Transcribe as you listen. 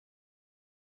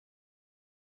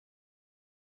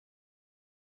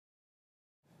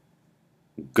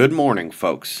Good morning,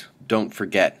 folks. Don't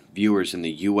forget, viewers in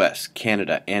the US,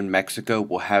 Canada, and Mexico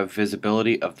will have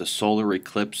visibility of the solar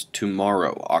eclipse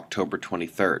tomorrow, October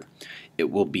 23rd.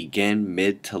 It will begin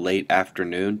mid to late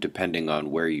afternoon, depending on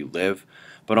where you live,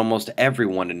 but almost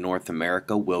everyone in North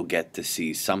America will get to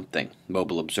see something.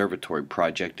 Mobile Observatory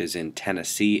Project is in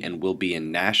Tennessee and will be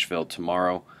in Nashville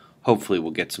tomorrow. Hopefully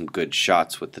we'll get some good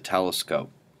shots with the telescope.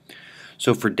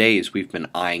 So for days we've been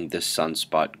eyeing this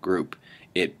sunspot group.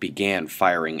 It began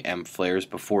firing M flares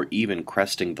before even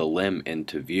cresting the limb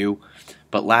into view,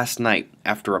 but last night,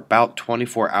 after about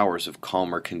 24 hours of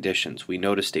calmer conditions, we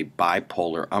noticed a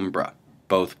bipolar umbra,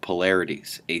 both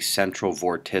polarities, a central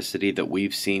vorticity that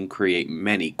we've seen create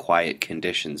many quiet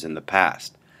conditions in the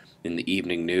past. In the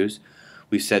evening news,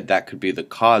 we said that could be the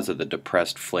cause of the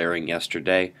depressed flaring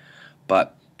yesterday,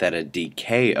 but that a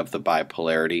decay of the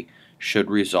bipolarity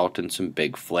should result in some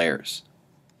big flares.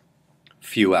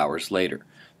 Few hours later,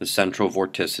 the central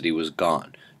vorticity was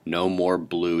gone. No more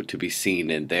blue to be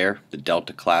seen in there. The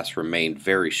Delta class remained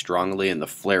very strongly and the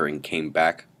flaring came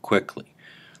back quickly.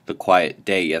 The quiet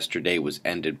day yesterday was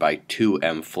ended by 2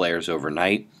 M flares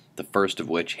overnight, the first of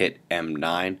which hit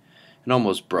M9 and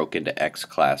almost broke into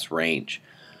X-class range.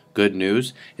 Good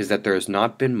news is that there has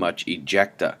not been much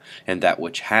ejecta, and that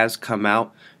which has come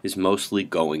out is mostly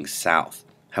going south.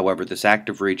 However, this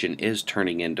active region is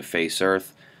turning in to face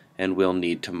Earth, and we'll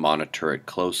need to monitor it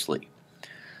closely.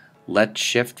 Let's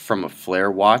shift from a flare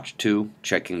watch to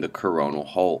checking the coronal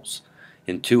holes.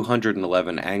 In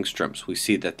 211 angstroms, we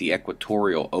see that the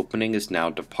equatorial opening is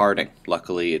now departing.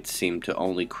 Luckily, it seemed to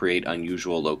only create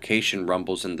unusual location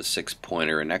rumbles in the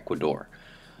 6-pointer in Ecuador.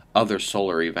 Other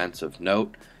solar events of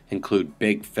note include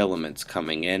big filaments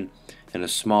coming in and a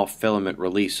small filament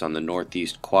release on the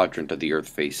northeast quadrant of the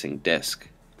Earth-facing disk.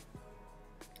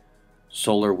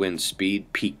 Solar wind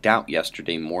speed peaked out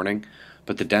yesterday morning,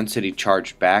 but the density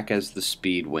charged back as the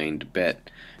speed waned a bit.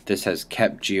 This has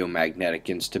kept geomagnetic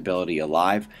instability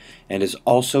alive and is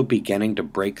also beginning to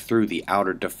break through the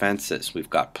outer defenses. We've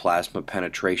got plasma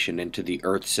penetration into the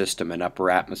Earth system and upper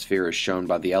atmosphere as shown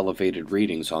by the elevated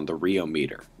readings on the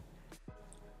rheometer.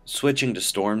 Switching to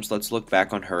storms, let's look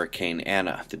back on Hurricane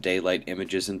Anna. The daylight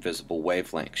images in visible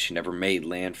wavelengths. She never made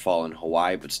landfall in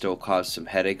Hawaii, but still caused some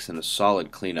headaches and a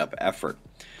solid cleanup effort.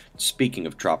 Speaking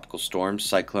of tropical storms,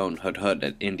 Cyclone Hudhud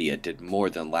at India did more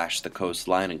than lash the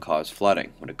coastline and cause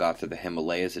flooding. When it got to the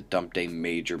Himalayas, it dumped a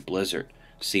major blizzard,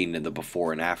 seen in the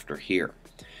before and after here.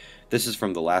 This is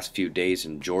from the last few days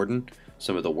in Jordan.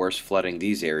 Some of the worst flooding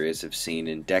these areas have seen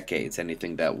in decades.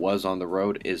 Anything that was on the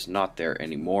road is not there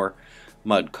anymore.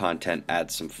 Mud content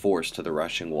adds some force to the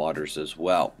rushing waters as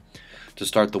well. To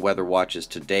start the weather watches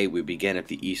today, we begin at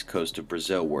the east coast of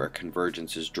Brazil, where a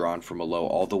convergence is drawn from a low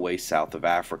all the way south of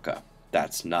Africa.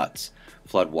 That's nuts.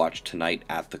 Flood watch tonight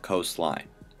at the coastline.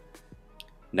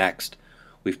 Next,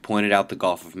 we've pointed out the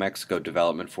Gulf of Mexico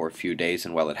development for a few days,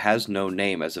 and while it has no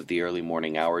name as of the early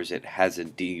morning hours, it has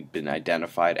indeed been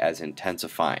identified as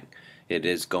intensifying. It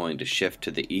is going to shift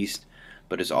to the east,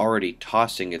 but is already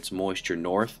tossing its moisture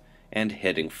north and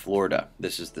hitting Florida.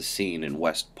 This is the scene in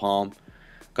West Palm.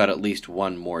 Got at least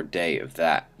one more day of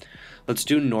that. Let's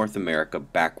do North America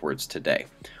backwards today.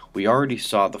 We already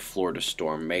saw the Florida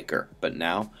storm maker, but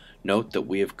now note that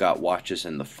we have got watches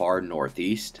in the far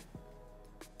northeast,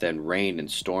 then rain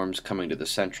and storms coming to the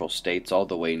central states all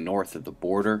the way north of the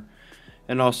border,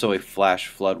 and also a flash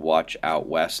flood watch out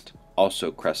west, also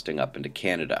cresting up into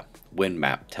Canada. Wind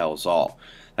map tells all.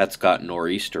 That's got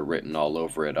nor'easter written all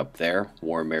over it up there.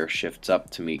 Warm air shifts up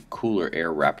to meet cooler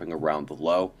air wrapping around the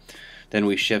low. Then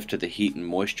we shift to the heat and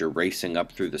moisture racing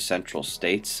up through the central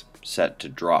states, set to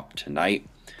drop tonight.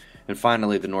 And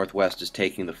finally, the northwest is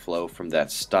taking the flow from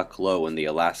that stuck low in the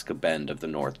Alaska bend of the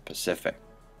North Pacific.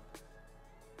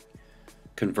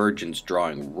 Convergence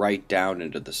drawing right down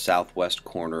into the southwest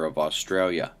corner of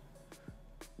Australia.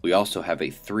 We also have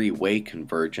a 3-way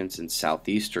convergence in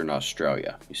southeastern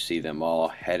Australia. You see them all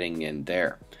heading in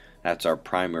there. That's our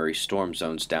primary storm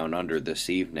zones down under this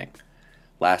evening.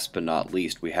 Last but not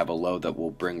least, we have a low that will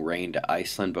bring rain to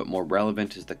Iceland, but more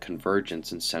relevant is the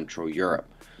convergence in Central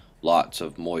Europe. Lots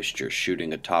of moisture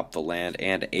shooting atop the land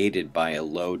and aided by a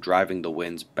low driving the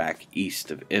winds back east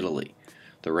of Italy.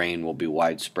 The rain will be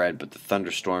widespread, but the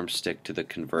thunderstorms stick to the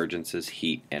convergence's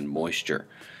heat and moisture.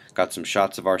 Got some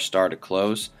shots of our star to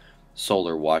close.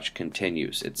 Solar watch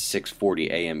continues. It's 6:40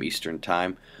 a.m. Eastern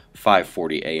Time,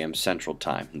 5:40 a.m. Central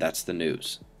Time. That's the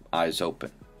news. Eyes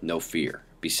open. No fear.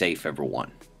 Be safe,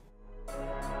 everyone.